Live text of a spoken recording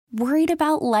Worried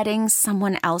about letting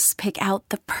someone else pick out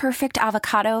the perfect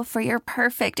avocado for your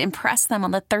perfect impress them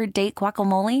on the third date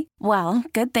guacamole? Well,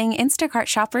 good thing Instacart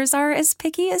shoppers are as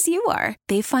picky as you are.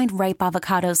 They find ripe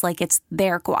avocados like it's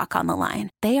their guac on the line.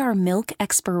 They are milk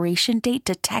expiration date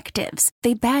detectives.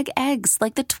 They bag eggs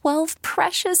like the 12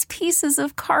 precious pieces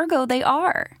of cargo they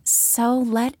are. So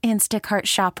let Instacart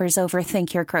shoppers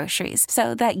overthink your groceries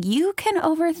so that you can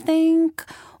overthink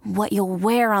what you'll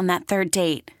wear on that third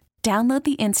date. Download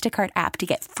the Instacart app to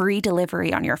get free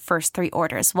delivery on your first 3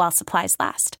 orders while supplies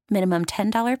last. Minimum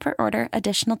 $10 per order.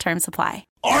 Additional terms apply.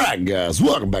 All right, guys.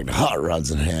 Welcome back to Hot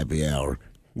Rods and Happy Hour.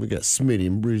 We got Smitty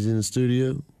and Breezy in the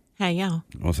studio. Hey, y'all.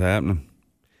 What's happening?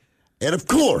 And, of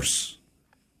course,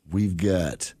 we've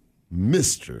got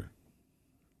Mr.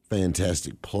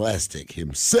 Fantastic Plastic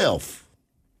himself,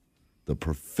 the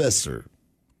Professor,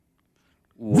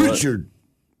 Richard.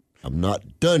 I'm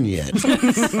not done yet.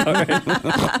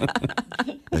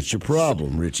 That's your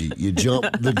problem, Richie. You jump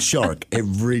the shark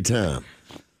every time.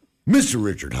 Mr.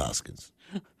 Richard Hoskins.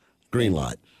 Green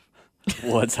light.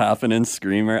 What's happening,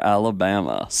 Screamer,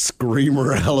 Alabama?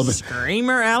 Screamer, Alabama.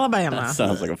 Screamer, Alabama. That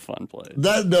sounds like a fun place.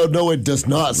 No, it does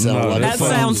not sound like that a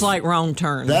fun. sounds like Wrong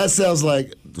Turn. That sounds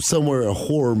like somewhere a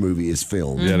horror movie is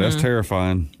filmed. Yeah, that's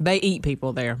terrifying. They eat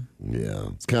people there. Yeah,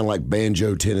 it's kind of like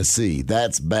Banjo, Tennessee.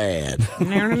 That's bad. I'm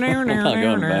not going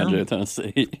to Banjo,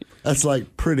 Tennessee. That's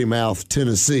like Pretty Mouth,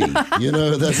 Tennessee. You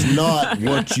know, that's not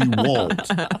what you want.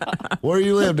 Where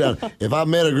you live down? If I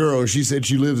met a girl and she said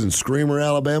she lives in Screamer,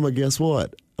 Alabama, guess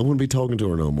what? I wouldn't be talking to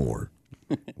her no more.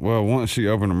 Well, once she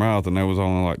opened her mouth and there was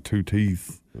only like 2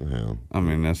 teeth. Yeah. I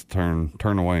mean, that's turn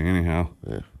away anyhow.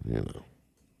 Yeah, you know.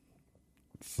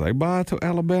 Say bye to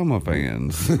Alabama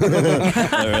fans. We're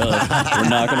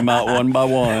knocking them out one by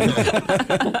one.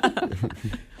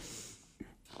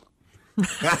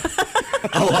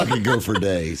 I could go for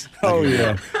days. Oh,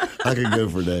 yeah. I could go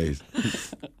for days.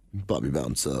 Bobby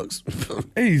Mountain sucks.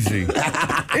 Easy.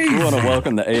 We want to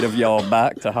welcome the 8 of y'all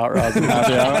back to Hot Rods and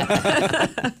Happy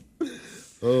Hour.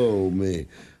 Oh, man.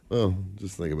 Well,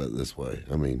 just think about it this way.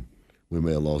 I mean, we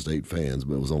may have lost 8 fans,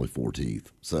 but it was only 4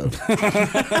 teeth. So,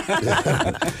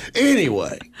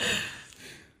 anyway.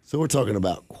 So we're talking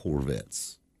about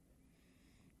Corvettes.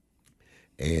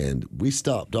 And we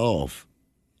stopped off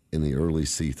in the early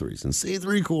C3s. And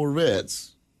C3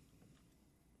 Corvettes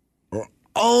are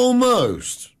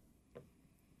almost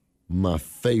my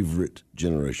favorite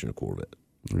generation of Corvette.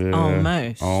 Yeah,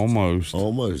 Almost.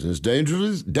 Almost. And it's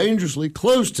dangerously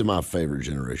close to my favorite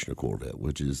generation of Corvette,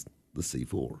 which is the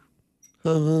C4.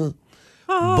 But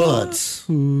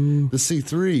the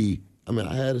C3, I mean,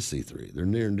 I had a C3. They're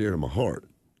near and dear to my heart.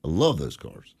 I love those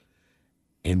cars.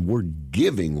 And we're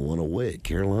giving one away at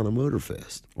Carolina Motor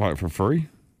Fest. Like for free?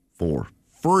 For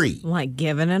free. Like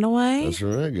giving it away? That's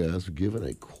right, guys. We're giving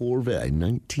a Corvette, a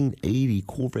 1980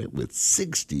 Corvette with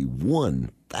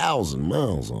 61,000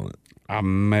 miles on it. I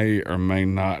may or may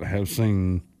not have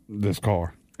seen this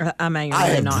car. I may or I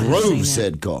may have not have drove seen it.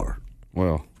 said car.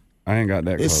 Well, I ain't got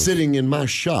that It's close. sitting in my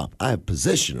shop. I have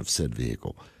possession of said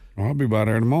vehicle. Well, I'll be by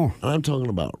there tomorrow. I'm talking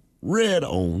about red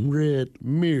on red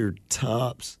mirrored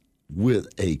tops with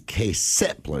a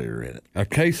cassette player in it. A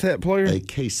cassette player? A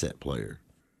cassette player.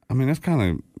 I mean, that's kind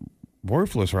of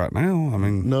worthless right now. I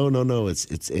mean, No.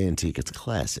 It's antique. It's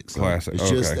classic. son. Classic,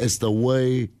 It's okay. it's the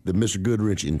way that Mr.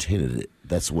 Goodrich intended it.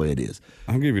 That's the way it is.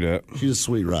 I'll give you that. She's a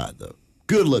sweet ride, though.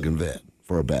 Good looking vet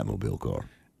for a Batmobile car.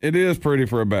 It is pretty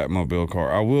for a Batmobile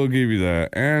car. I will give you that.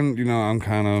 And, I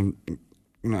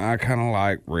kind of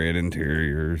like red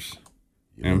interiors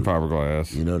and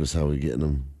fiberglass. You notice how we're getting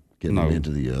them No. into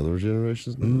the other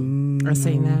generations now? I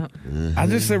seen that. I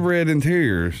just said red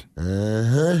interiors.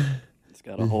 Uh-huh. He's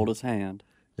got to hold his hand.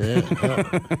 Yeah.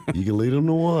 You can lead him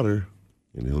to water,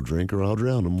 and he'll drink or I'll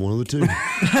drown him, one of the two. So,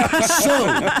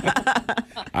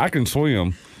 I can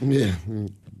swim. yeah,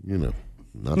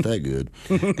 not that good.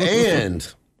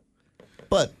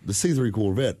 But the C3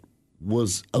 Corvette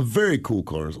was a very cool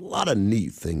car. There's a lot of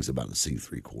neat things about the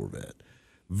C3 Corvette.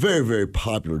 Very, very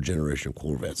popular generation of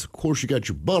Corvettes. Of course, you got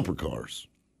your bumper cars,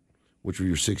 which were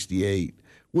your 68,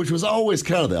 which was always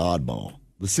kind of the oddball.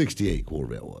 The 68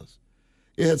 Corvette was.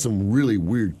 It had some really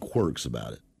weird quirks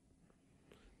about it.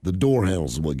 The door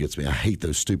handles is what gets me. I hate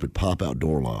those stupid pop-out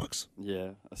door locks.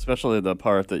 Yeah, especially the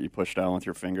part that you push down with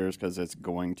your fingers because it's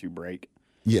going to break.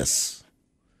 Yes.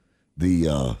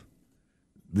 I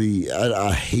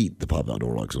hate the pop-out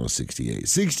door locks on a 68.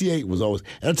 68 was always,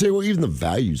 and I'll tell you what, even the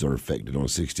values are affected on a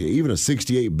 68. Even a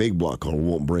 68 big block car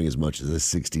won't bring as much as a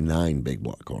 69 big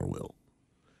block car will,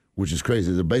 which is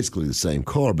crazy. They're basically the same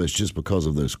car, but it's just because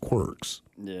of those quirks.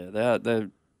 Yeah, they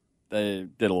did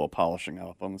a little polishing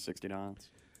up on the 69s.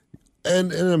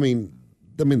 And I mean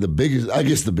the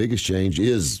biggest change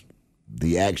is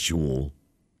the actual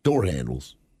door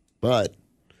handles, but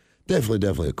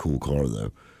definitely a cool car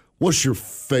though. What's your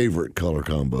favorite color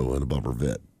combo in a bumper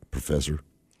vet, Professor?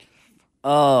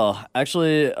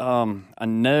 Actually, I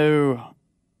know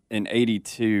in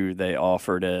 '82 they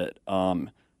offered it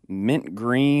mint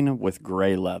green with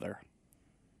gray leather.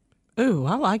 Ooh,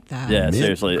 I like that. Yeah, Mint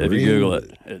seriously, if you green. Google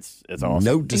it, it's awesome.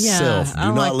 Note to Yeah, self: do I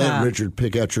not like let that. Richard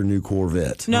pick out your new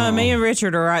Corvette. No, me and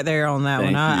Richard are right there on that Thank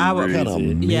one. I you, would. Rudy.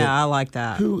 Kinda Yeah, I like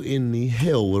that. Who in the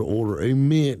hell would order a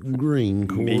mint green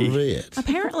Me. Corvette?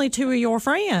 Apparently, two of your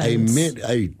friends. A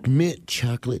mint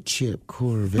chocolate chip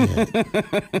Corvette.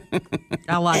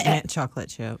 I like mint chocolate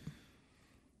chip.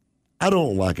 I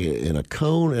don't like it in a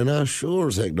cone, and I sure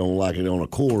as heck don't like it on a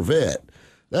Corvette.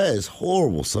 That is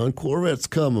horrible, son. Corvettes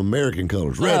come American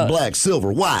colors: red, black,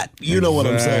 silver, white. You know what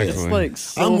I'm saying? It's like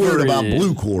I'm worried about silvery.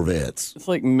 blue Corvettes. It's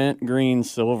like mint green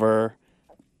silver.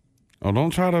 Oh, don't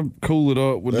try to cool it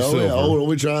up with the Oh, silver. yeah. Oh,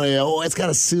 we're trying to. Oh, it's got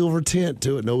a silver tint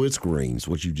to it. No, it's green's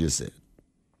what you just said.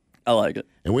 I like it.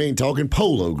 And we ain't talking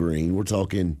polo green. We're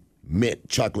talking mint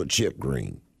chocolate chip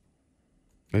green.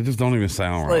 They just don't even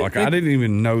sound right. like, Like I didn't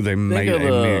even know they made a of the-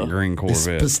 mint green It's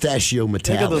Corvette. pistachio Think of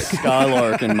the metallic.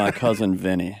 Skylark and my cousin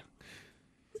Vinny.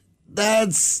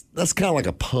 That's kind of like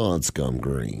a pond scum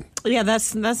green. Yeah,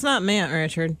 that's not mint,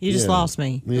 Richard. You just Yeah. lost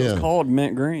me. Yeah. It's called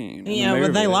mint green. in Yeah, the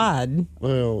but they movie. lied.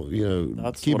 Well,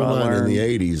 That's keep in what I mind in the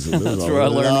learned. 80s, there was That's a where I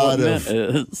learned what lot mint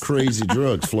of is. crazy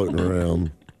drugs floating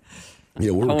around.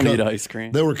 Yeah, we Don't eat ice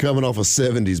cream. They were coming off a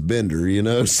 70s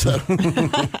bender, so.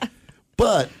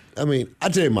 But, I mean, I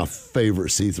tell you my favorite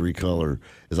C3 color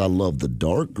is I love the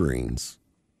dark greens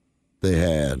they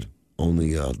had on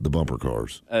the bumper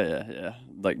cars. Oh, yeah.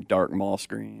 Like dark moss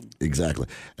green. Exactly.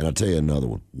 And I'll tell you another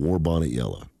one, War Bonnet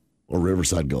Yellow or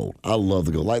Riverside Gold. I love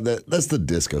the gold. Like that's the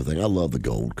disco thing. I love the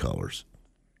gold colors.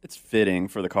 It's fitting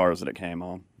for the cars that it came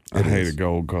on. I hate a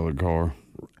gold colored car.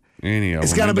 Any of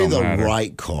It's them. got to It be don't the matter.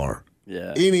 right car.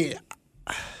 Yeah.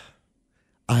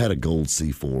 I had a gold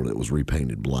C4 that was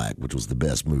repainted black, which was the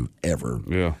best move ever.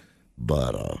 Yeah.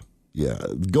 But yeah,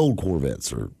 gold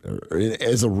Corvettes are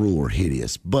as a rule are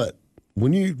hideous. But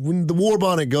when the War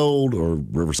Bonnet Gold or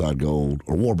Riverside Gold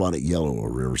or War Bonnet Yellow or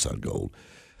Riverside Gold,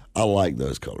 I like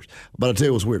those colors. But I tell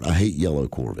you what's weird, I hate yellow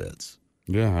Corvettes.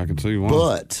 Yeah, I can see one.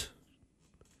 But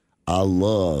I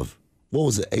love, what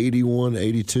was it, 81,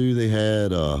 82? They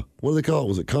had what do they call it?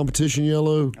 Was it competition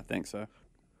yellow? I think so.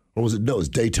 Or was it no, it's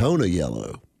Daytona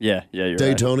yellow. Yeah, you're right.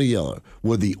 Daytona yellow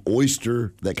with the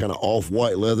oyster, that kind of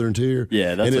off-white leather interior.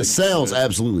 Yeah, that's and it a- sounds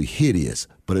absolutely hideous,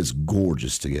 but it's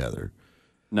gorgeous together.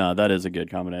 No, that is a good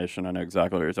combination. I know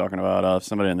exactly what you're talking about.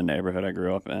 Somebody in the neighborhood I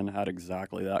grew up in had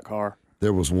exactly that car.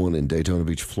 There was one in Daytona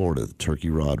Beach, Florida, the Turkey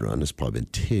Rod Run. This has probably been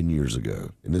 10 years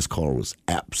ago, and this car was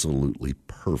absolutely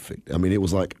perfect. I mean, it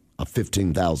was like a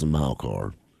 15,000-mile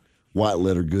car. White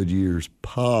leather Goodyears,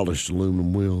 polished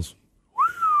aluminum wheels.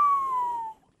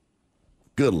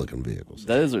 Good-looking vehicles.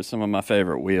 Those are some of my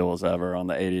favorite wheels ever on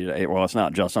the 80 to 80. Well, it's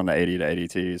not just on the 80 to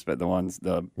 82s, but the ones,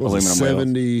 the Was it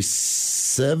aluminum wheels.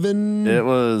 77? It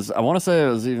was, I want to say it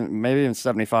was maybe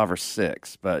 75 or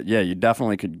 6, but yeah, you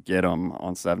definitely could get them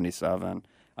on 77.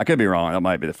 I could be wrong. That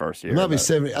might be the first year. It might be but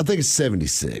 70. I think it's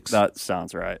 76. That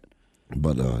sounds right.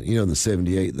 But, in the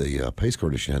 78, the Pace Car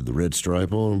Edition had the red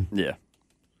stripe on them. Yeah.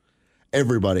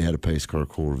 Everybody had a Pace Car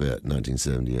Corvette in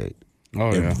 1978.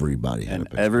 Oh, yeah. Everybody had a And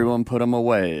Pace Car. everyone put them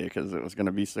away because it was going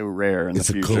to be so rare in It's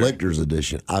the a future. collector's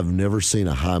edition. I've never seen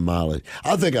a high mileage.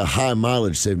 I think a high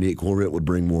mileage 78 Corvette would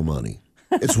bring more money.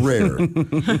 It's rare.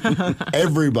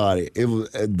 Everybody. It was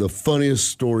the funniest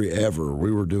story ever.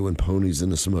 We were doing Ponies in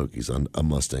the Smokies on a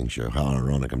Mustang show. How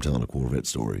ironic I'm telling a Corvette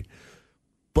story.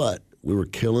 But we were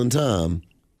killing time,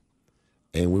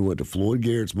 and we went to Floyd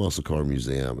Garrett's Muscle Car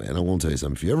Museum. And I want to tell you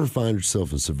something. If you ever find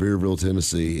yourself in Sevierville,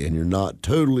 Tennessee, and you're not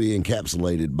totally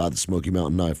encapsulated by the Smoky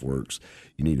Mountain Knife Works,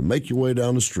 you need to make your way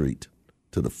down the street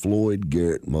to the Floyd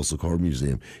Garrett Muscle Car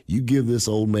Museum. You give this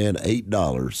old man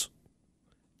 $8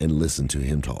 and listen to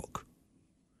him talk.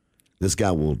 This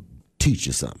guy will teach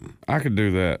you something. I could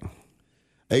do that.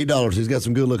 $8, he's got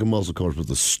some good-looking muscle cars, but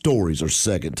the stories are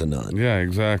second to none. Yeah,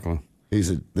 exactly. He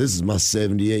said, this is my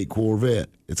 78 Corvette.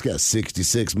 It's got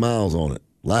 66 miles on it,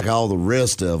 like all the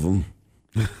rest of them.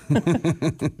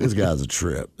 This guy's a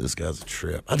trip.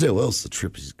 I tell you what else is a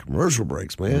trip is commercial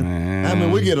brakes, man. I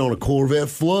mean, we get on a Corvette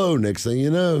flow. Next thing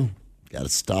you know, got to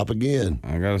stop again.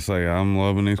 I gotta say, I'm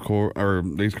loving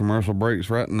these commercial brakes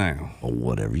right now. Or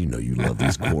whatever. You know you love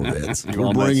these Corvettes. You We're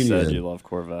almost bringing you said in. you love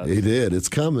Corvettes. He did. It's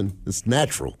coming. It's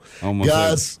natural. Almost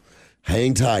Guys,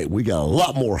 Hang tight. We got a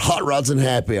lot more Hot Rods and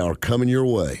Happy Hour coming your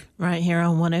way. Right here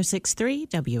on 106.3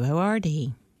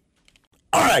 WORD.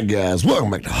 All right, guys.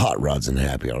 Welcome back to Hot Rods and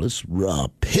Happy Hour. This is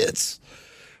Rob Pitts.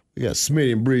 We got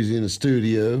Smitty and Breezy in the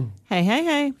studio. Hey, hey,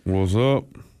 hey. What's up?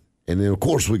 And then, of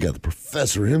course, we got the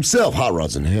professor himself, Hot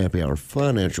Rods and Happy Hour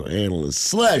financial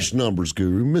analyst / numbers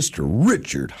guru, Mr.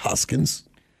 Richard Hoskins.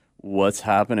 What's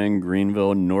happening in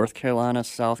Greenville, North Carolina,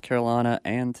 South Carolina,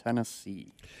 and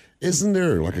Tennessee? Isn't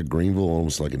there like a Greenville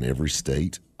almost like in every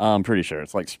state? I'm pretty sure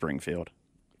it's like Springfield.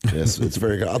 Yes, it's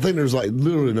very good. I think there's like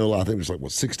literally no lie. I think there's like,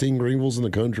 16 Greenvilles in the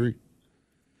country?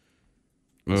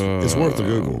 It's worth the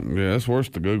Google. Yeah, it's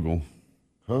worth the Google.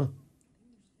 Huh?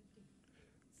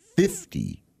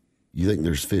 50. You think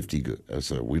there's 50?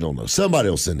 So we don't know. Somebody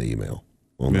will send an email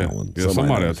on that one. Yeah,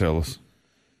 somebody will tell us.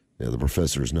 Yeah, the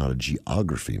professor is not a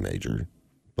geography major,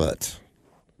 but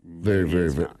very,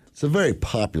 very, very. It's a very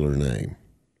popular name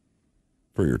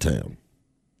for your town.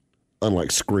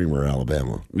 Unlike Screamer,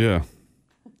 Alabama. Yeah.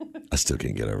 I still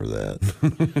can't get over that.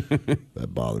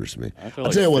 That bothers me. I'll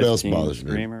like tell you what else bothers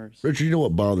Screamers. me. Richard, you know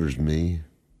what bothers me?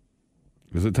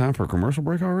 Is it time for a commercial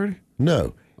break already?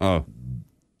 No. Oh.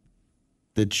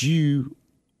 That you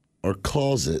are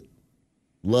closet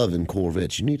loving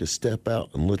Corvettes. You need to step out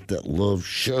and let that love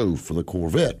show for the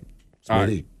Corvette.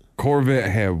 Corvette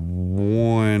had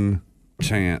one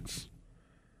chance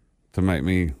to make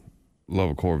me love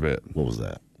a Corvette. What was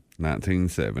that?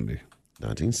 1970.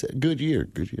 1970. Good year.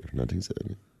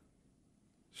 1970.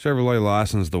 Chevrolet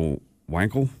licensed the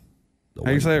Wankel.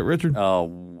 How you say it, Richard?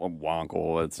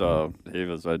 Wankel. It's he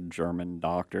was a German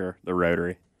doctor. The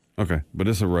rotary. Okay, but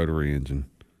it's a rotary engine.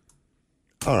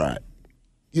 All right.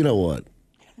 You know what?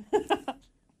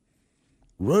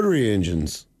 Rotary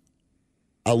engines,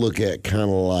 I look at kind of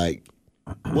like,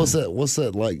 what's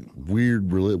that like weird,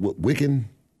 Wiccan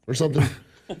or something?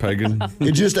 Pagan.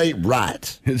 It just ain't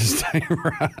right. It just ain't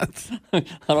right.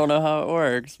 I don't know how it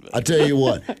works. But. I tell you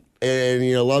what, and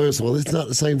a lot of people say, well, it's not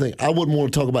the same thing. I wouldn't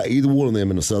want to talk about either one of them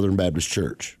in a Southern Baptist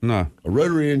church. No. A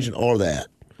rotary engine or that.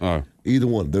 Oh. Either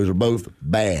one. Those are both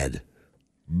bad.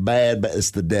 Bad, but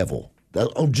it's the devil.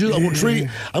 I'm going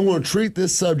to treat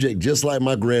this subject just like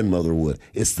my grandmother would.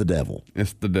 It's the devil.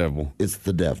 It's the devil. It's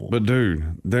the devil. But,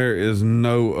 dude, there is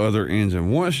no other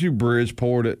engine. Once you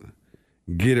Bridgeport it,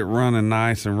 get it running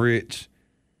nice and rich,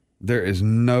 there is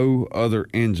no other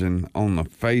engine on the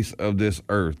face of this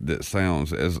earth that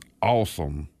sounds as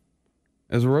awesome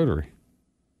as a rotary.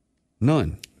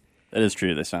 None. That is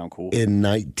true. They sound cool. In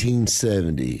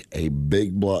 1970, a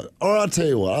big block, or I'll tell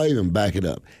you what, I'll even back it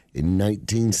up. In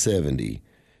 1970,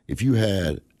 if you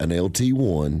had an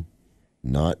LT1,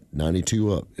 not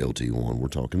 92 up LT1, we're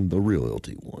talking the real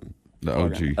LT1. The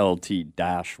OG.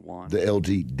 LT-1. The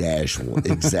LT-1,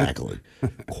 exactly.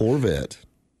 Corvette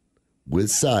with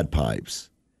side pipes,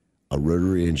 a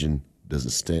rotary engine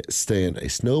doesn't stand a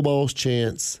snowball's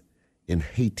chance in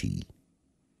Haiti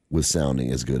with sounding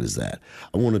as good as that.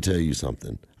 I want to tell you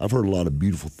something. I've heard a lot of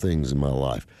beautiful things in my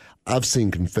life. I've seen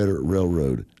Confederate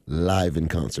Railroad live in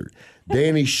concert.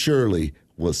 Danny Shirley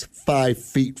was 5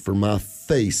 feet from my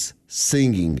face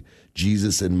singing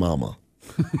Jesus and Mama.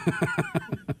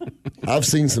 I've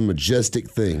seen some majestic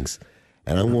things,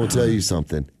 and I'm going to tell you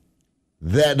something.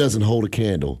 That doesn't hold a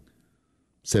candle.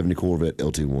 70 Corvette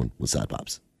LT1 with side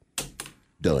pops.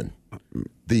 Done.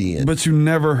 The end. But you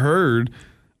never heard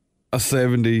a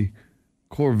 70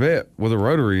 Corvette with a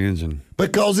rotary engine.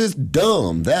 Because it's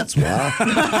dumb. That's why.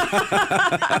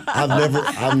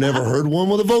 I've never heard one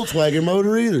with a Volkswagen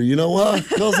motor either. You know why?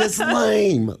 Because it's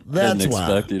lame. That's Didn't why.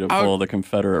 expect you to pull the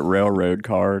Confederate Railroad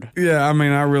card. Yeah, I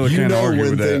mean, I really You can't know argue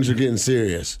when with that. things are getting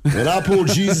serious. When I pull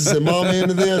Jesus and Mama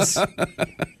into this,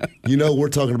 you know we're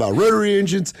talking about rotary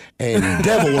engines and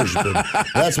devil worshiping.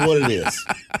 That's what it is.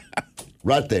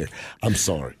 Right there. I'm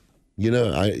sorry.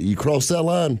 You cross that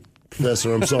line,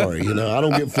 Professor, I'm sorry. I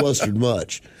don't get flustered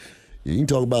much. You can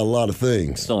talk about a lot of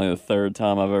things. It's only the third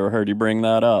time I've ever heard you bring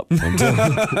that up.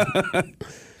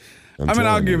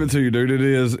 I'll give it to you, dude.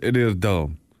 It is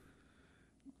dumb.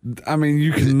 I mean,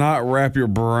 you cannot wrap your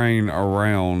brain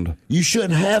around You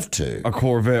shouldn't have to. a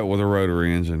Corvette with a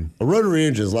rotary engine. A rotary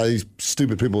engine is like these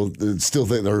stupid people that still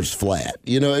think the Earth's flat.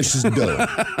 It's just dumb.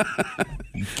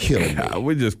 You killing me.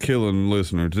 We're just killing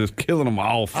listeners, just killing them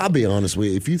off. I'll be honest with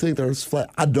you. If you think the Earth's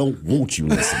flat, I don't want you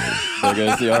listening. There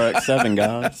goes the RX-7,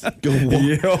 guys. Go walk,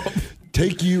 Yep.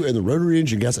 take you and the rotary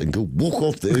engine guys and go walk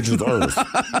off the edge of the Earth.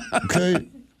 Okay?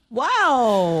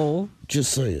 Wow.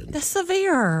 Just saying. That's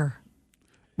severe.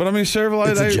 But I mean, Chevrolet,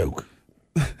 It's a joke.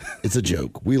 It's a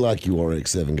joke. We like you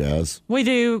RX-7 guys. We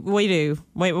do.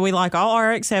 We like all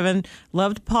RX-7.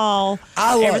 Loved Paul.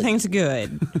 I like- Everything's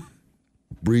good.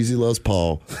 Breezy loves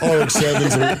Paul.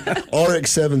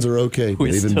 RX-7s are okay. We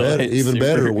Even still better, hate even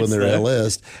better when they're Subarus,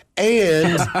 LS.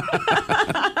 And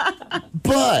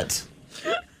but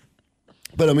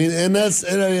I mean, and that's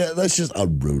just a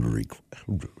rotary.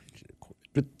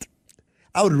 But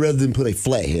I would rather than put a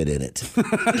flathead in it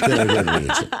than a rotary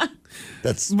engine.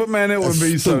 But man, it would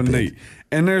be so stupid. neat.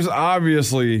 And there's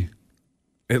obviously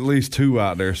at least two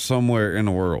out there somewhere in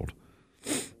the world.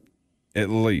 At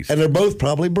least. And they're both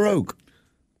probably broke.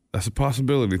 That's a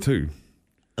possibility too.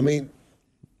 I mean,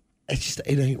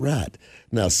 it ain't right.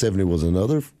 Now 70 was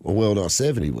another. Well, not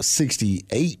 70. It was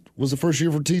 68 was the first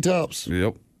year for T-Tops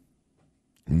Yep.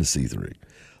 in the C3.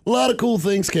 A lot of cool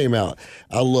things came out.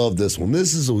 I love this one.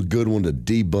 This is a good one to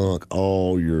debunk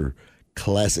all your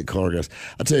classic car guys.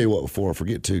 I'll tell you what, before I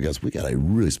forget too, guys, we got a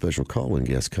really special calling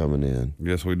guest coming in.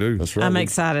 Yes, we do. That's right. I'm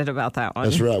excited about that one.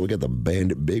 That's right. We got the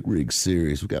Bandit Big Rig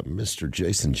Series. We got Mr.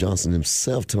 Jason Johnson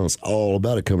himself telling us all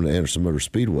about it coming to Anderson Motor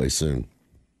Speedway soon.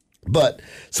 But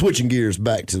switching gears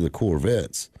back to the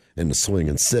Corvettes and the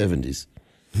swinging 70s.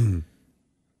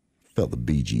 Felt the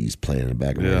Bee Gees playing in the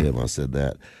back of my head when I said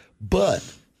that. But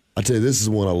I tell you, this is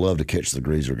one I love to catch the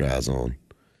greaser guys on.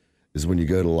 Is when you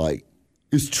go to like,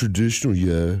 it's traditional,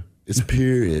 yeah. It's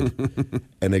period.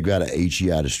 And they got an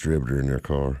HEI distributor in their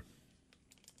car.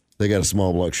 They got a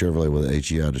small block Chevrolet with an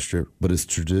HEI distributor, but it's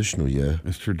traditional, yeah.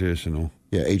 It's traditional.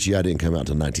 Yeah, HEI didn't come out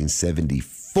until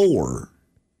 1974.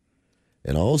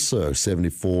 And also,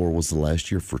 74 was the last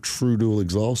year for true dual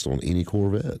exhaust on any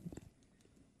Corvette.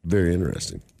 Very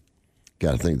interesting.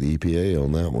 Got to thank the EPA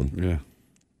on that one. Yeah.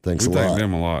 Thanks We a thank lot.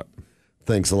 them a lot.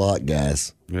 Thanks a lot,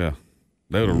 guys. Yeah.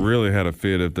 They would have really had a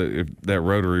fit if that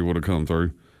rotary would have come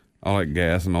through. I like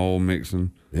gas and oil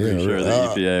mixing. Yeah, Pretty sure really. the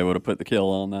EPA would have put the kill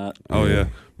on that. Oh, yeah.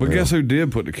 But guess who did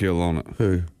put the kill on it?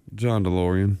 Who? John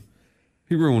DeLorean.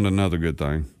 He ruined another good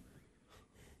thing.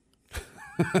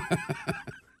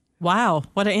 Wow,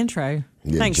 what an intro.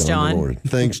 Yeah, Thanks, John. DeLorean.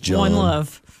 Thanks, John. One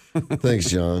love. Thanks,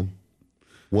 John.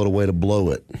 What a way to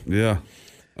blow it. Yeah.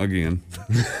 Again.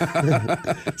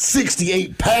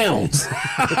 68 pounds.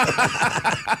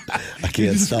 I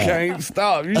can't stop. Can't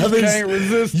stop. You I just mean, can't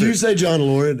resist You it. say John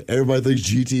DeLorean, everybody thinks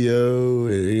GTO,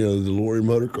 and, the DeLorean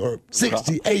motor car.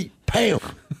 68 pounds.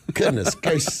 Goodness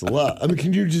gracious, a lot. I mean,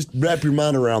 can you just wrap your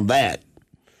mind around that?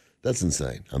 That's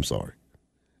insane. I'm sorry.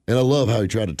 And I love how he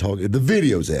tried to talk. The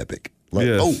video's epic. Like,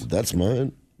 Yes. oh, that's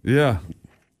mine. Yeah.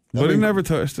 But he mean- never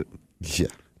touched it. Yeah.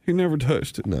 He never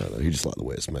touched it. No, he just liked the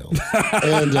way it smelled.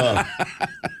 And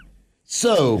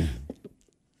so,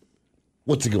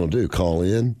 what's he going to do? Call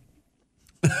in?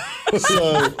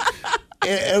 So,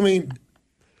 I mean,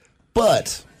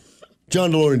 but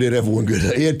John DeLorean did have one good.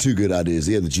 He had two good ideas.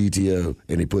 He had the GTO,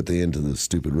 and he put the end to the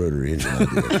stupid rotary engine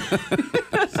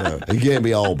idea. So he can't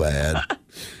be all bad.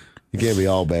 He can't be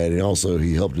all bad. And also,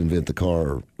 he helped invent the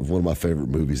car of one of my favorite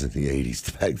movies in the '80s,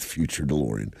 The Back to the Future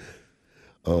DeLorean.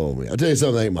 Oh, man. I'll tell you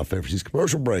something that ain't my favorite. These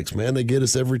commercial breaks, man, they get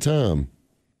us every time.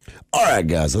 All right,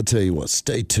 guys, I'll tell you what.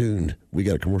 Stay tuned. We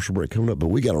got a commercial break coming up, but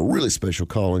we got a really special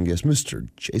call-in guest, Mr.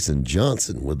 Jason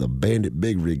Johnson with the Bandit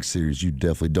Big Rig Series. You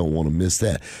definitely don't want to miss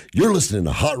that. You're listening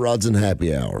to Hot Rods and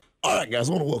Happy Hour. All right, guys,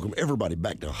 I want to welcome everybody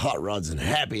back to Hot Rods and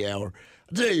Happy Hour.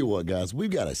 I'll tell you what, guys, we've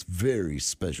got a very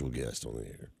special guest on the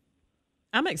air.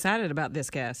 I'm excited about this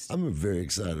guest. I'm very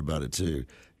excited about it, too.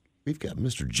 We've got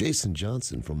Mr. Jason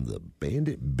Johnson from the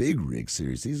Bandit Big Rig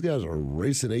Series. These guys are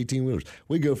racing 18-wheelers.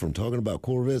 We go from talking about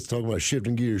Corvettes, talking about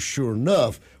shifting gears. Sure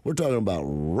enough, we're talking about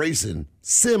racing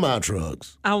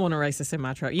semi-trucks. I want to race a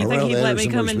semi-truck. You around think he'd let me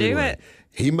Anderson come and do Speedway. it?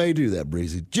 He may do that,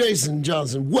 Breezy. Jason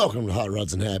Johnson, welcome to Hot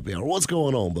Rods and Happy Hour. What's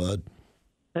going on, bud?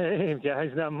 Hey, guys,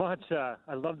 not much. I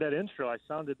love that intro. I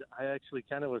actually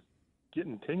kind of was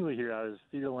getting tingly here. I was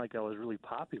feeling like I was really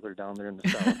popular down there in the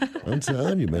South. I'm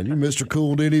telling you, man. You Mr.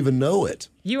 Cool didn't even know it.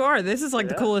 You are. This is like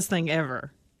the coolest thing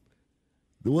ever.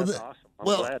 Well, That's awesome. I'm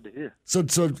glad to hear.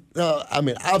 I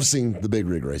mean, I've seen the big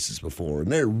rig races before, and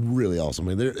they're really awesome.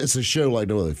 I mean, it's a show like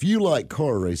no other. If you like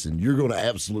car racing, you're going to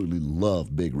absolutely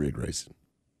love big rig racing.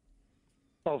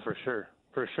 Oh, for sure.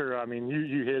 For sure. I mean,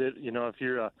 you hit it. You know, if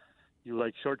you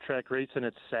like short track racing,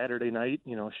 it's Saturday night.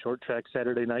 You know, short track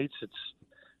Saturday nights, it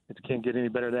can't get any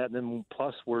better than that. And then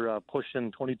plus we're pushing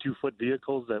 22-foot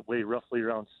vehicles that weigh roughly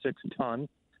around 6 ton,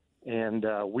 and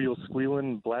wheels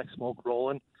squealing, black smoke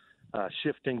rolling,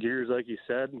 shifting gears like you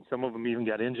said, and some of them even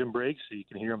got engine brakes so you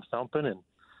can hear them thumping. And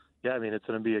yeah, I mean, it's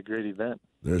going to be a great event.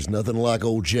 There's nothing like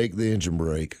old Jake the engine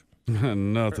brake.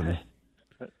 Nothing.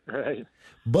 Right.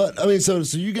 But I mean, so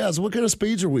you guys, what kind of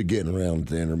speeds are we getting around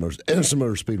the Anderson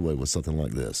Motor Speedway with something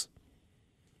like this?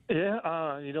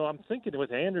 Yeah, you know, I'm thinking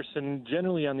with Anderson,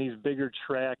 generally on these bigger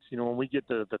tracks, you know, when we get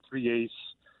the 3/8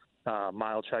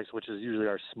 mile tracks, which is usually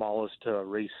our smallest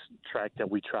race track that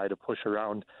we try to push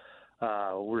around.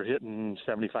 We're hitting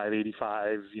 75,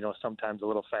 85, sometimes a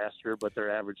little faster, but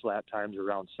their average lap times are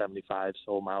around 75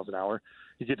 miles an hour.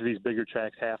 You get to these bigger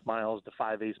tracks, half miles to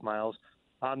 5/8 miles.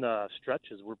 On the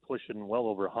stretches, we're pushing well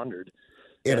over 100.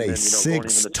 In a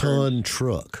 6-ton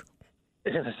truck.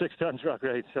 In a 6-ton truck,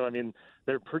 right? So,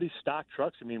 they're pretty stock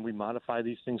trucks. We modify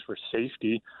these things for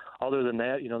safety. Other than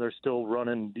that, they're still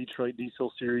running Detroit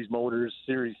Diesel Series motors,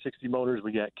 Series 60 motors.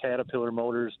 We got Caterpillar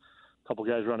motors. A couple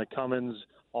guys running Cummins,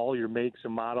 all your makes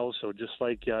and models. So just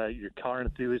like your car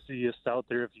enthusiasts out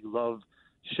there, if you love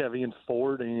Chevy and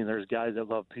Ford, there's guys that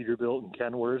love Peterbilt and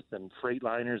Kenworth and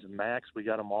Freightliners and Max. We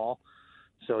got them all.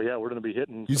 So, yeah, we're going to be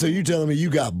hitting. So you're telling me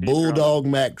you got Bulldog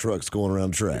Mack trucks going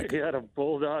around the track? Yeah, a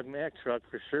Bulldog Mack truck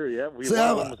for sure, yeah. We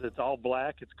love them. It's all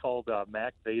black. It's called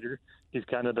Mack Vader. He's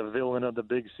kind of the villain of the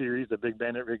big series, the Big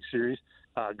Bandit Rig series.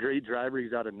 Great driver.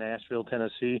 He's out of Nashville,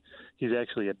 Tennessee. He's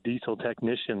actually a diesel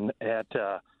technician at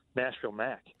Nashville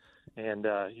Mack. And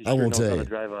he sure knows how to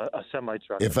drive a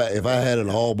semi-truck. If I had an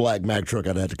all-black Mack truck,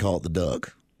 I'd have to call it the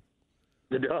Duck.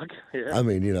 The Duck,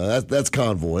 yeah. That's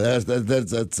Convoy.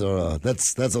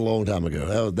 That's a long time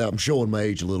ago. I'm showing my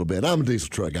age a little bit. I'm a diesel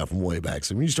truck guy from way back.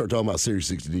 So when you start talking about Series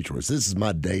 60 Detroit, this is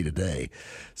my day to day.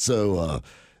 So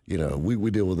we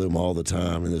deal with them all the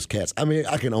time. And those cats.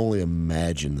 I can only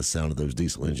imagine the sound of those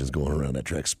diesel engines going around that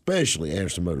track, especially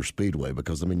Anderson Motor Speedway,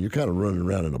 because you're kind of running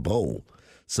around in a bowl.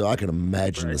 So I can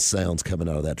imagine the sounds coming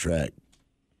out of that track.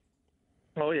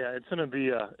 Oh, yeah, it's going to be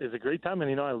it's a great time.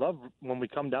 And, I love when we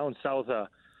come down south.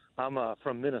 I'm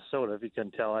from Minnesota, if you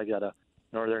can tell. I got a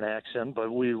northern accent.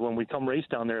 But when we come race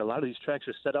down there, a lot of these tracks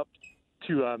are set up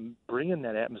to bring in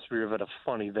that atmosphere of a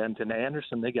fun event. In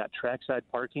Anderson, they got trackside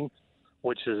parking,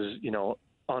 which is,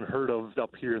 unheard of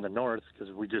up here in the north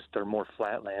because they're more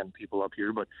flatland people up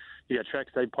here. But you got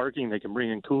trackside parking. They can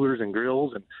bring in coolers and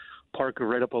grills and park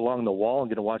right up along the wall and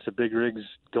get to watch the big rigs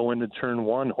go into turn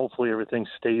one. Hopefully everything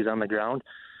stays on the ground.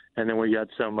 And then we got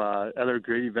some other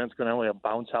great events going on. We have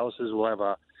bounce houses. We'll have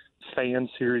a fan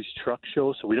series truck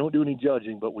show. So we don't do any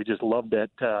judging, but we just love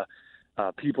that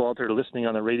people out there listening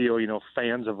on the radio,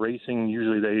 fans of racing,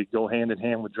 usually they go hand in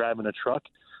hand with driving a truck.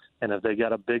 And if they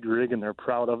got a big rig and they're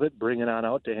proud of it, bring it on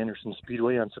out to Anderson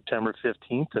Speedway on September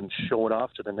 15th and show it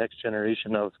off to the next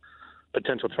generation of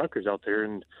potential truckers out there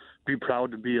and be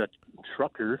proud to be a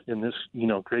trucker in this,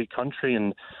 great country.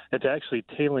 And it's actually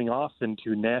tailing off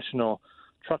into National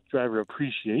Truck Driver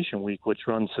Appreciation Week, which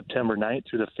runs September 9th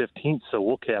through the 15th. So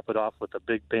we'll cap it off with a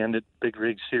Big Bandit Big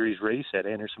Rig Series race at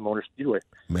Anderson Motor Speedway.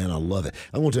 Man, I love it.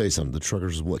 I want to tell you something. The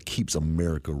truckers is what keeps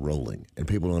America rolling. And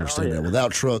people don't understand that.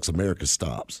 Without trucks, America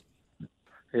stops.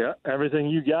 Yeah, everything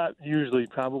you got usually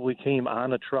probably came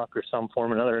on a truck or some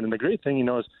form or another. And the great thing,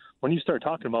 is when you start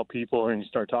talking about people and you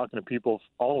start talking to people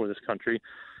all over this country,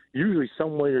 usually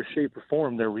some way or shape or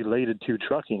form they're related to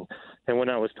trucking. And when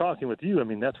I was talking with you,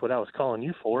 that's what I was calling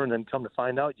you for. And then come to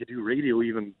find out you do radio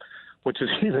even, which is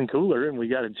even cooler. And we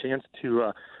got a chance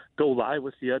to go live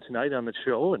with you tonight on the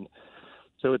show. And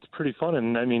so it's pretty fun.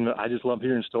 And I just love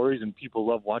hearing stories, and people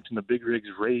love watching the big rigs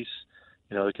race,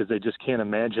 because they just can't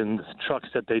imagine the trucks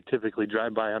that they typically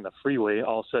drive by on the freeway.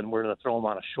 All of a sudden we're going to throw them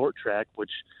on a short track,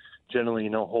 which generally,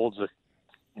 holds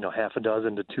half a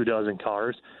dozen to 2 dozen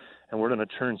cars. And we're going to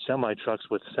turn semi-trucks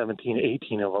with 17,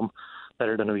 18 of them that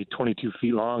are going to be 22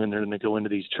 feet long, and they're going to go into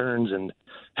these turns. And,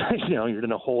 you're going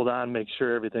to hold on, make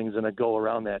sure everything's going to go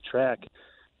around that track.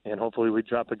 And hopefully we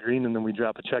drop a green and then we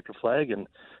drop a checker flag and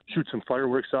shoot some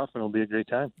fireworks off, and it'll be a great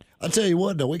time. I'll tell you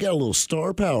what, though, we got a little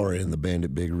star power in the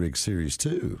Bandit Big Rig Series,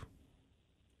 too.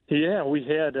 Yeah, we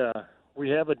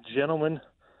have a gentleman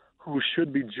who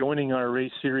should be joining our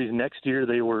race series next year.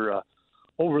 They were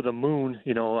over the moon.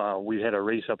 We had a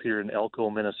race up here in Elko,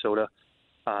 Minnesota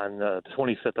on the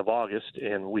 25th of August,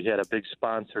 and we had a big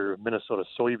sponsor, Minnesota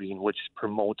Soybean, which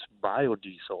promotes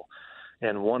biodiesel.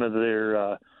 And one of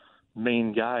their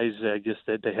main guys, I guess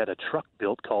that they had a truck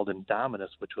built called Indominus,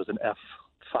 which was an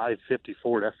F550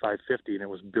 Ford F550, and it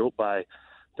was built by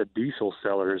the diesel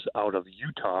sellers out of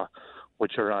Utah,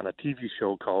 which are on a TV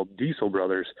show called Diesel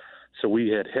Brothers. So we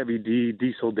had Heavy D,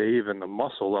 Diesel Dave, and the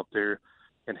Muscle up there,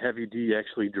 and Heavy D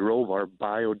actually drove our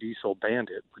biodiesel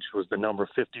Bandit, which was the number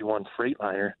 51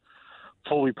 Freightliner,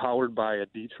 fully powered by a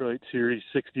Detroit Series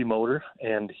 60 motor,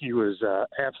 and he was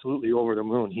absolutely over the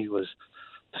moon. He was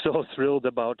so thrilled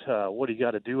about what he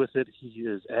got to do with it. He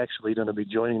is actually going to be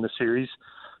joining the series.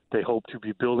 They hope to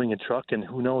be building a truck, and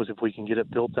who knows if we can get it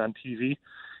built on TV,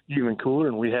 even cooler.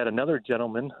 And we had another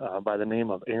gentleman by the name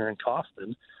of Aaron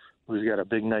Kaufman, who's got a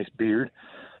big, nice beard,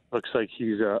 looks like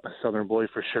he's a Southern boy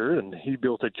for sure, and he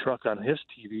built a truck on his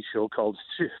TV show called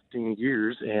 15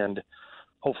 Years, and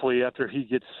hopefully after he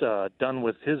gets done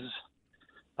with his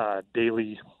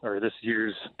daily or this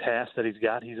year's task that he's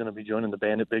got, he's going to be joining the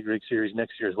Bandit Big Rig Series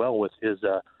next year as well with his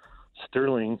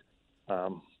Sterling.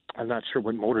 I'm not sure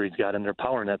what motor he's got in there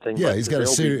powering that thing. Yeah, he's got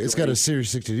it's got a Series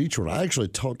 60 Detroit. I actually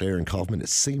talked to Aaron Kaufman at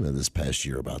SEMA this past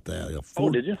year about that.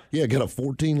 Did you? Yeah, got a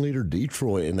 14-liter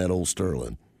Detroit in that old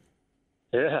Sterling.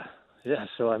 Yeah.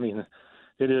 So I mean,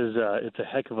 it's a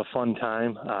heck of a fun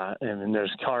time, and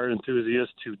there's car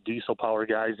enthusiasts to diesel power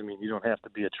guys. I mean, you don't have to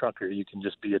be a trucker; you can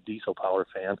just be a diesel power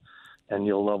fan, and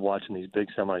you'll love watching these big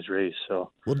semis race.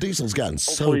 So, well, diesel's gotten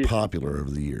so popular over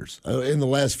the years. In the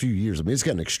last few years, I mean, it's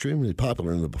gotten extremely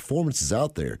popular, and the performance is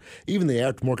out there. Even the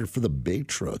aftermarket for the big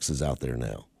trucks is out there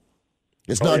now.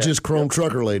 It's not just chrome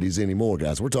trucker ladies anymore,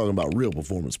 guys. We're talking about real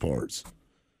performance parts.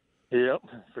 Yep,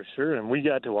 for sure. And we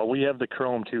have the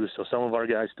chrome too, so some of our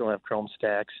guys still have chrome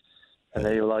stacks, and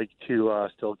they like to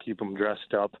still keep them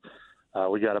dressed up.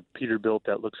 We got a Peterbilt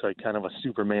that looks like kind of a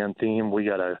Superman theme. We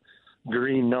got a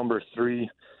green number 3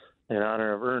 in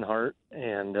honor of Earnhardt,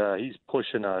 and he's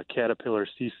pushing a Caterpillar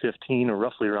C15, or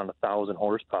roughly around 1,000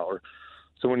 horsepower.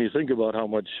 So when you think about how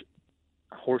much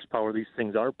horsepower these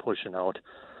things are pushing out,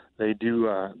 they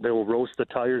will roast the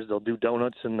tires. They'll do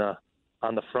donuts on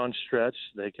the front stretch.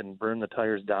 They can burn the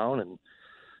tires down, and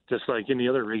just like any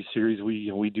other race series,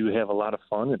 we do have a lot of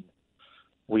fun, and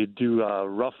we do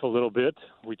rough a little bit.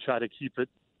 We try to keep it,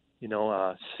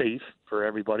 safe for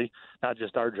everybody, not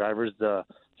just our drivers, the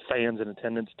fans and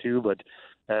attendants too, but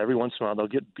every once in a while they'll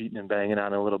get beaten and banging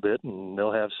on a little bit, and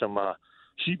they'll have some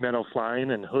sheet metal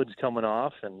flying and hoods coming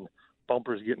off and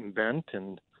bumpers getting bent,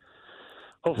 and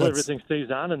hopefully everything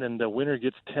stays on, and then the winner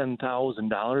gets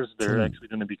 $10,000. They're actually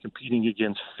going to be competing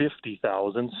against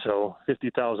 $50,000, so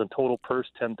 $50,000 total purse,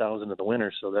 $10,000 to the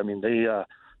winner. So I mean,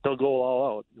 they'll go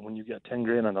all out. When you got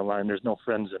 $10,000 on the line, there's no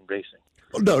friends in racing.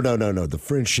 Oh, no. The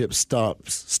friendship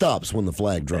stops when the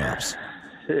flag drops.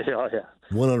 Yeah.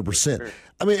 100%.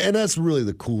 I mean, and that's really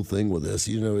the cool thing with this,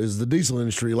 is the diesel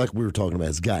industry, like we were talking about,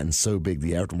 has gotten so big.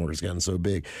 The aftermarket's gotten so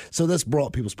big. So that's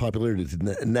brought people's popularity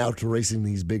now to racing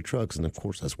these big trucks. And, of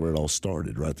course, that's where it all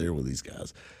started, right there with these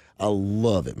guys. I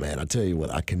love it, man. I tell you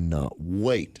what, I cannot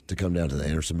wait to come down to the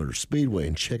Anderson Motor Speedway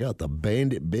and check out the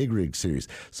Bandit Big Rig Series.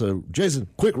 So, Jason,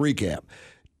 quick recap.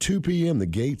 2 p.m., the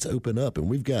gates open up, and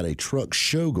we've got a truck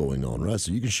show going on, right?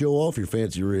 So you can show off your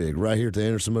fancy rig right here at the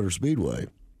Anderson Motor Speedway.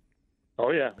 Oh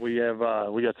yeah, we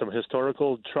got some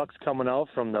historical trucks coming out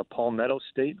from the Palmetto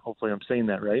State. Hopefully, I'm saying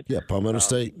that right. Yeah, Palmetto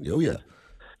State. Oh yeah.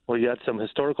 We got some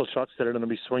historical trucks that are going to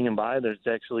be swinging by. There's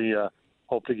actually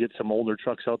hope to get some older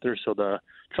trucks out there. So the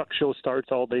truck show starts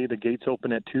all day. The gates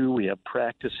open at 2. We have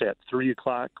practice at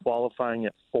 3:00, qualifying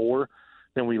at 4.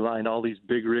 Then we line all these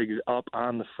big rigs up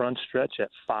on the front stretch at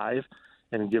 5,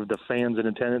 and give the fans and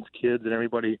attendants, kids, and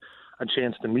everybody a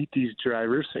chance to meet these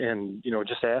drivers and,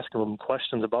 just ask them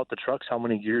questions about the trucks, how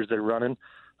many gears they're running,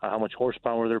 how much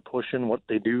horsepower they're pushing, what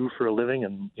they do for a living.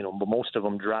 And, most of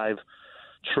them drive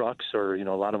trucks, or,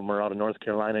 a lot of them are out of North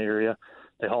Carolina area.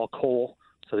 They haul coal,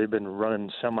 so they've been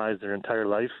running semis their entire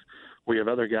life. We have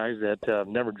other guys that have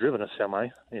never driven a semi.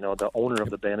 The owner of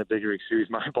the Bandit Big Rig Series,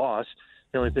 my boss,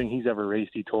 the only thing he's ever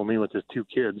raced, he told me, with his 2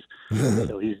 kids.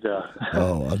 So he's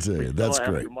oh, I'll tell you, that's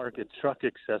great. Aftermarket truck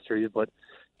accessories, but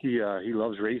he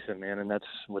loves racing, man, and that's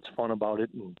what's fun about it.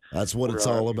 And that's what it's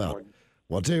all about.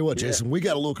 Well, I'll tell you what, Jason, we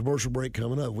got a little commercial break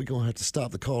coming up. We're going to have to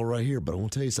stop the call right here, but I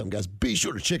want to tell you something, guys. Be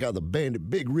sure to check out the Bandit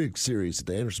Big Rig Series at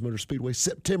the Anderson Motor Speedway,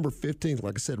 September 15th.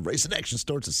 Like I said, racing action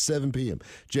starts at 7 p.m.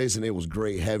 Jason, it was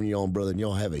great having you on, brother, and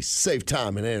y'all have a safe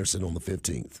time in Anderson on the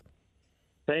 15th.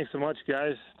 Thanks so much,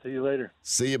 guys. See you later.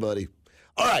 See you, buddy.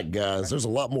 All right, guys, there's a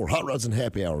lot more Hot Rods and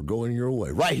Happy Hour going your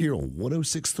way right here on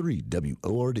 106.3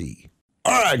 WORD.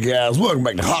 All right, guys, welcome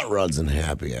back to Hot Rods and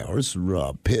Happy Hour. This is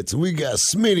Rob Pitts, and we got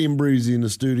Smitty and Breezy in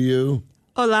the studio.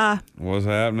 Hola. What's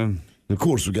happening? And of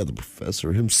course, we got the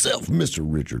professor himself, Mr.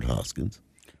 Richard Hoskins.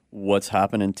 What's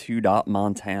happening 2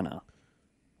 Montana?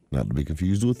 Not to be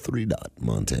confused with 3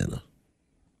 Montana.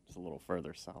 It's a little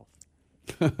further south.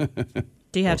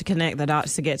 Do you have to connect the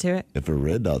dots to get to it? If they're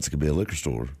red dots, it could be a liquor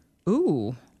store.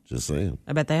 Ooh. Just saying.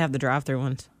 I bet they have the drive-through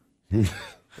ones.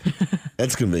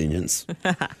 That's convenience.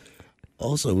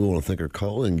 Also, we want to thank our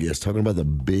call-in guest talking about the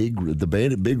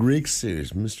Bandit Big Rig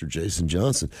Series, Mr. Jason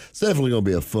Johnson. It's definitely going to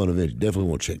be a fun event. You definitely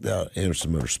want to check that out,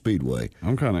 Anderson Motor Speedway.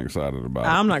 I'm kind of excited about it.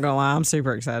 I'm not going to lie. I'm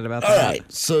super excited about that. All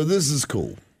right, so this is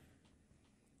cool.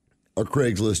 Our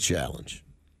Craigslist challenge.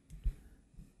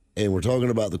 and we're talking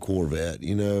about the Corvette,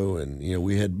 and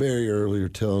we had Barry earlier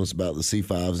telling us about the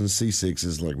C5s and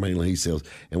C6s, like mainly he sells,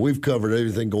 and we've covered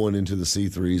everything going into the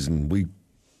C3s, and we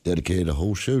dedicated a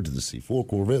whole show to the C4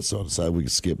 Corvette, so I decided we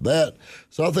could skip that.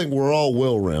 So I think we're all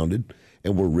well-rounded,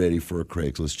 and we're ready for a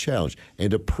Craigslist challenge.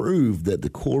 And to prove that the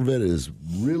Corvette is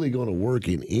really going to work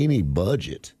in any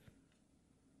budget,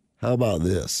 how about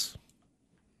this?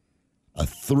 A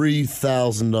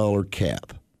 $3,000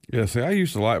 cap. Yeah, see, I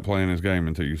used to like playing this game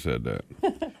until you said that.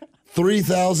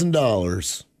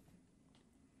 $3,000,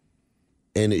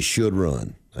 and it should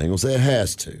run. I ain't going to say it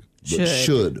has to, but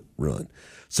should run.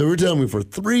 So you're telling me for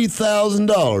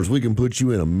 $3,000, we can put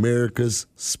you in America's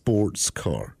sports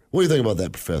car. What do you think about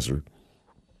that, Professor?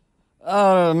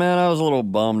 Man, I was a little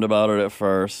bummed about it at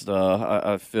first.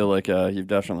 I feel like you've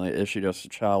definitely issued us a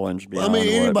challenge beyond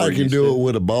anybody can do it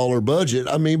with a baller budget.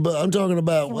 But I'm talking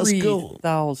about, let's go.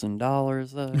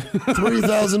 $3,000.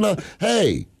 $3,000.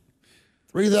 Hey,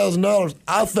 $3,000.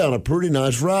 I found a pretty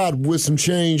nice ride with some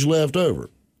change left over.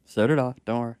 So did I.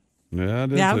 Don't worry. Yeah, I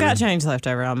did. Yeah, I've too. got change left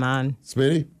over on mine.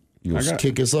 Smitty, you want to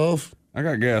kick us off? I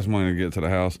got gas money to get to the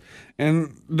house.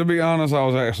 And to be honest, I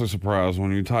was actually surprised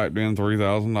when you typed in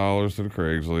 $3,000 to the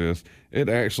Craigslist. It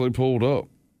actually pulled up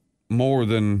more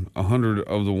than 100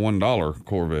 of the $1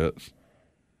 Corvettes.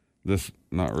 This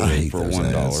not really for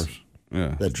 $1.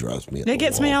 Yeah. That drives me up It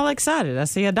gets me all excited. I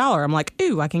see $1. I'm like,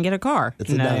 ooh, I can get a car.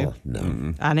 It's $1.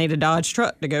 No. I need a Dodge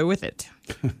truck to go with it.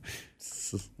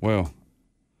 Well,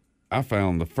 I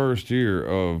found the first year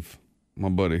of my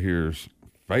buddy here's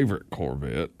favorite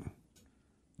Corvette,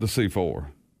 the C4.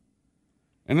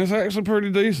 And it's actually pretty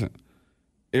decent.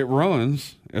 It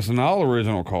runs. It's an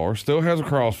all-original car. Still has a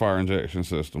crossfire injection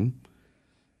system.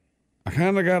 I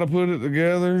kind of got to put it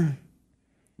together,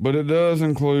 but it does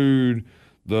include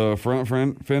the front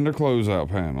fender closeout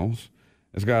panels.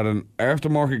 It's got an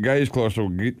aftermarket gauge cluster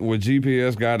with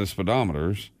GPS-guided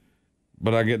speedometers,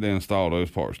 but I get to install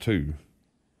those parts too.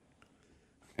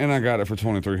 And I got it for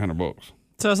 $2,300.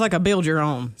 So it's like a build your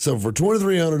own. So for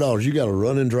 $2,300, you got a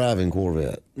running driving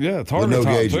Corvette. Yeah, Target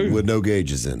top too. With no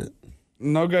gauges in it.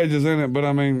 No gauges in it, but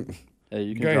I mean,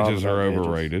 you can gauges are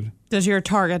overrated. Does your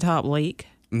Target top leak?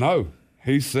 No.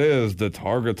 He says the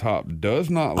Target top does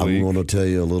not leak. I'm going to tell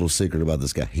you a little secret about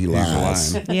this guy. He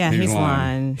lies. Lying. Yeah, he's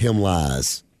lying. Him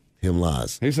lies.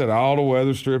 He said all the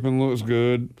weather stripping looks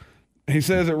good. He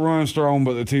says it runs strong,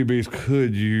 but the TBs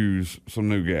could use some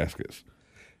new gaskets.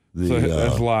 So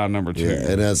that's lie number 2.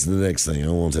 Yeah, and that's the next thing I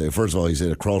want to tell you. First of all, he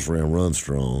said a crossfire runs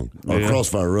strong, or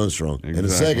crossfire runs strong. Exactly. And the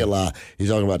second lie, he's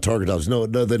talking about Target tops. No,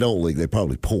 they don't leak. They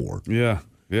probably pour. Yeah.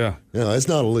 No, it's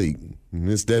not a leak.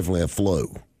 It's definitely a flow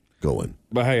going.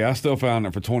 But hey, I still found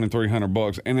it for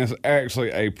 $2,300, and it's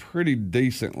actually a pretty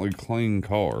decently clean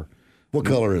car. What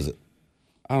color is it?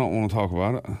 I don't want to talk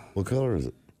about it. What color is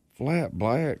it? Flat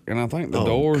black, and I think the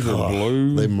doors are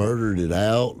blue. They murdered it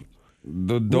out.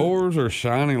 The doors are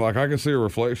shiny, like I can see a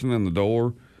reflection in the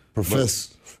door.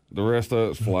 Professor, the rest of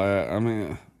it's flat. I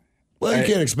mean, well, you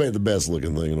can't expect the best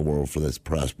looking thing in the world for this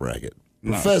price bracket.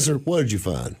 No. Professor, what did you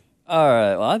find? All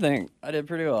right, well, I think I did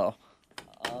pretty well.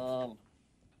 Hang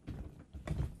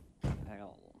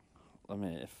on, let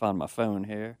me find my phone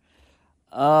here.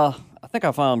 I think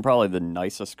I found probably the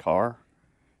nicest car.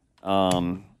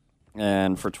 And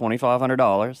for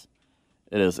 $2,500,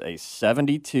 it is a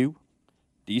 72.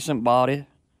 Decent body.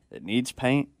 It needs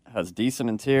paint. Has decent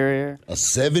interior. A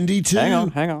 72? Hang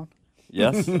on.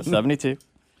 Yes, a 72.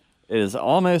 It is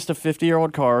almost a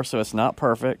 50-year-old car, so it's not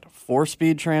perfect.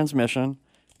 4-speed transmission.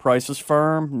 Price is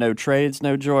firm. No trades,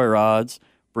 no joyrides.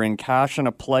 Bring cash and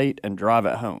a plate and drive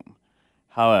it home.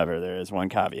 However, there is one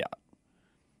caveat.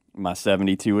 My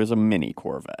 72 is a mini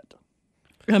Corvette.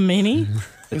 A mini?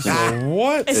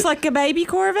 What? It's like a baby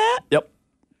Corvette? Yep.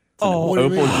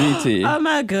 Opel GT. Oh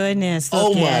my goodness!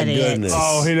 Look at it.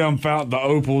 Oh, he done found the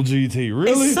Opel GT.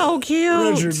 Really? It's so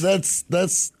cute. Richard,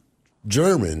 that's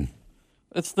German.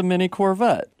 It's the mini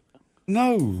Corvette.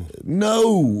 No,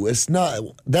 it's not.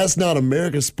 That's not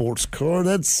America's sports car.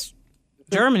 That's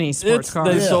Germany's sports car.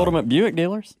 They sold them at Buick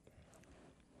dealers.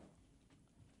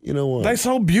 You know what? They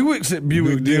sold Buicks at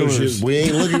Buick dealers. We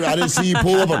ain't looking. I didn't see you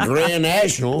pull up a Grand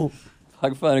National. I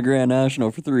could find a Grand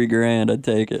National for $3,000. I'd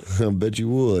take it. I bet you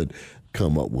would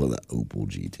come up with an Opel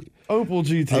GT. Opel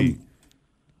GT.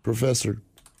 Professor,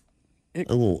 I'm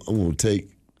going to take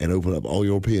and open up all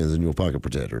your pins in your pocket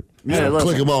protector. Yeah,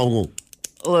 click them all.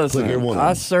 Listen, click every one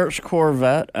I searched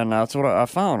Corvette, and that's what I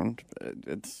found.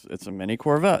 It's a mini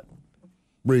Corvette.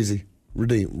 Breezy,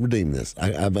 redeem this.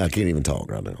 I can't even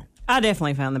talk right now. I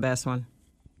definitely found the best one.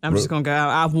 I'm just going to go.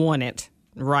 I want it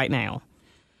right now.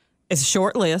 It's a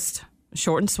short list.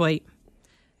 Short and sweet.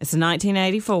 It's a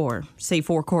 1984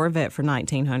 C4 Corvette for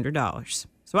 $1,900.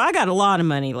 So I got a lot of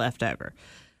money left over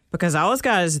because all it's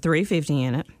got is a 350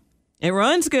 in it. It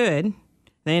runs good.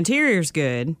 The interior's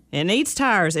good. It needs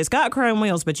tires. It's got chrome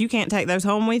wheels, but you can't take those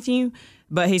home with you.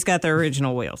 But he's got the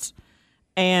original wheels.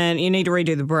 And you need to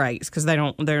redo the brakes because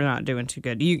they're not doing too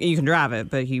good. You can drive it,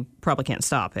 but you probably can't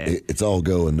stop it. It's all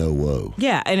go and no woe.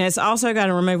 Yeah, and it's also got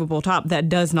a removable top that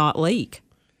does not leak.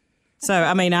 So,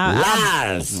 I mean,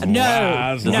 Lies! No,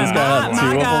 Does this guy have two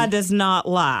my of guy them? does not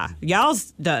lie.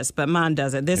 Y'all's does, but mine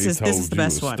doesn't. This is the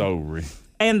best one. Story.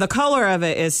 And the color of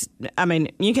it is, I mean,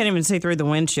 you can't even see through the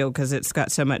windshield because it's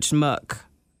got so much muck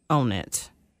on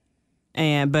it.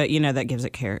 But that gives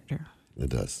it character. It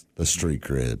does. The street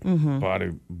cred. Mm-hmm.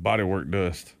 Body work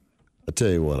dust. I tell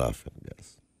you what I found,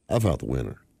 guys. I found the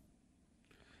winner.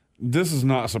 This is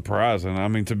not surprising. I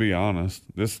mean, to be honest,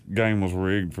 this game was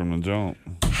rigged from the jump.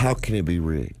 How can it be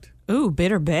rigged? Ooh,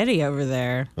 Bitter Betty over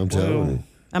there. I'm telling you.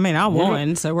 I mean, I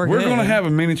won, so we're good. We're going to have a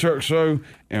mini truck show,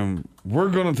 and we're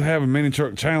going to have a mini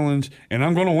truck challenge, and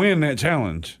I'm going to win that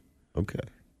challenge. Okay.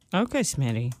 Okay,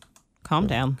 Smitty. Calm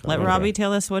down. Let Robbie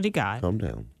tell us what he got. Calm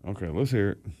down. Okay, let's hear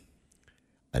it.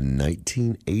 A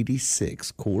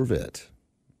 1986 Corvette.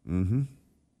 Mm-hmm.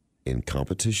 In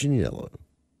competition yellow.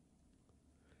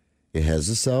 It has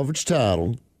a salvage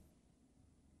title,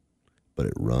 but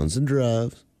it runs and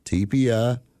drives.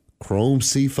 TPI, chrome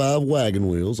C5 wagon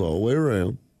wheels all the way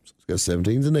around. So it's got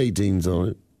 17s and 18s on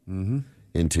it. Mm-hmm.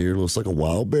 Interior looks like a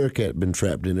wild bearcat been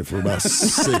trapped in it for about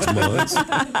 6 months.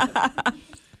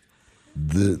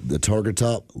 The target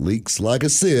top leaks like a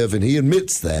sieve, and he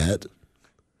admits that.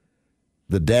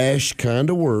 The dash kind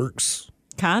of works.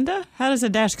 Kinda? How does a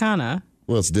dash kinda?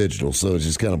 Well, it's digital, so it's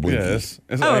just kind of blinky. Yeah, it's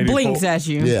It 84. blinks at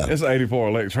you. Yeah. It's 84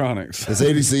 electronics. It's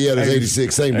 86, yeah, there's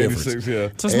 86, same 86, difference. yeah.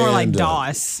 So it's more like And,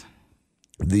 DOS.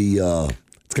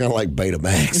 It's kind of like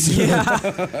Betamax.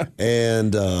 Yeah.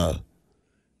 And,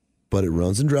 but it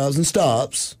runs and drives and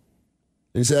stops.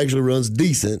 And it actually runs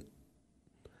decent.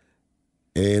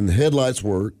 And the headlights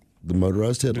work. The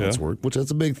motorized headlights work, which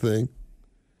that's a big thing.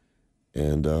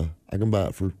 And I can buy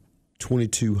it for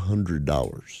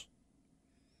 $2,200.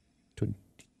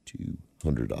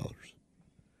 $2,200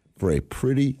 for a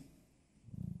pretty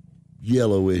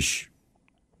yellowish.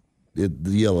 The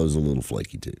yellow's a little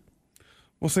flaky too.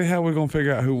 Well, see how we're going to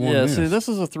figure out who won Yeah, this. see, this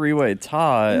is a three-way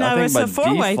tie. I No, think it's by a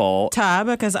four-way default, tie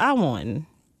because I won.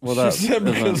 well, that She said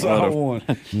because isn't I what a- won.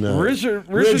 No. Richard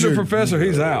the professor,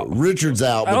 he's out. Richard's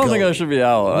out. I don't think I should be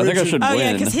out. I think I Richard- should Oh, win.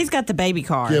 yeah, because he's got the baby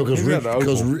car. Yeah, He's got the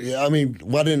because Opel. I mean,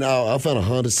 why didn't I found a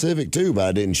Honda Civic too, but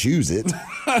I didn't choose it.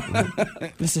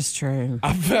 This is true.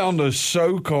 I found a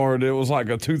show card. It was like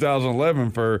a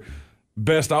 2011 for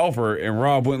best offer, and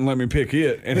Rob wouldn't let me pick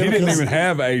it. And he didn't even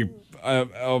have a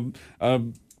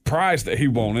price that he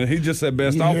wanted. He just said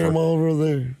best You hear him offer. over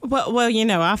there? Well,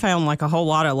 I found like a whole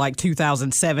lot of like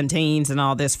 2017s and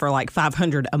all this for like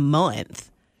 $500 a month,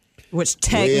 which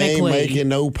technically We ain't making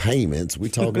no payments. We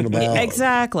talking about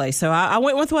exactly. So I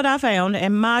went with what I found,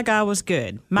 and my guy was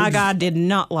good. My guy did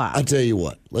not lie. I tell you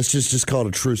what, let's just call it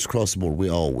a truce across the board. We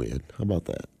all win. How about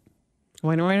that?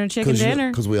 Winner, chicken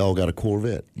dinner. Because we all got a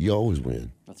Corvette. You always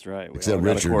win. That's right. We Except all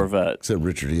got Richard. a Corvette. Except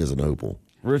Richard, he has an Opel.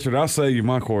 Richard, I'll sell you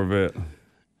my Corvette.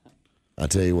 I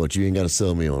tell you what, you ain't got to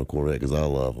sell me on a Corvette because I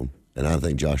love them. And I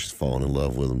think Josh is falling in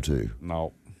love with them too.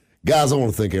 No. Guys, I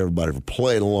want to thank everybody for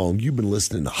playing along. You've been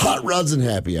listening to Hot Rods and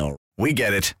Happy Hour. We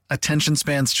get it. Attention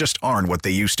spans just aren't what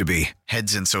they used to be.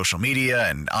 Heads in social media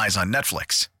and eyes on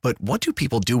Netflix. But what do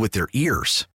people do with their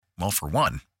ears? Well, for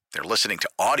one, they're listening to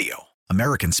audio.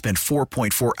 Americans spend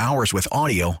 4.4 hours with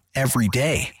audio every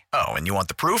day. Oh, and you want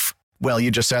the proof? Well,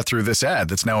 you just sat through this ad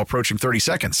that's now approaching 30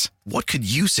 seconds. What could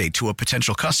you say to a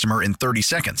potential customer in 30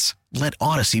 seconds? Let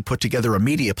Odyssey put together a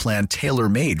media plan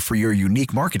tailor-made for your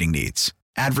unique marketing needs.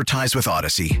 Advertise with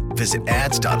Odyssey. Visit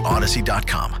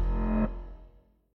ads.odyssey.com.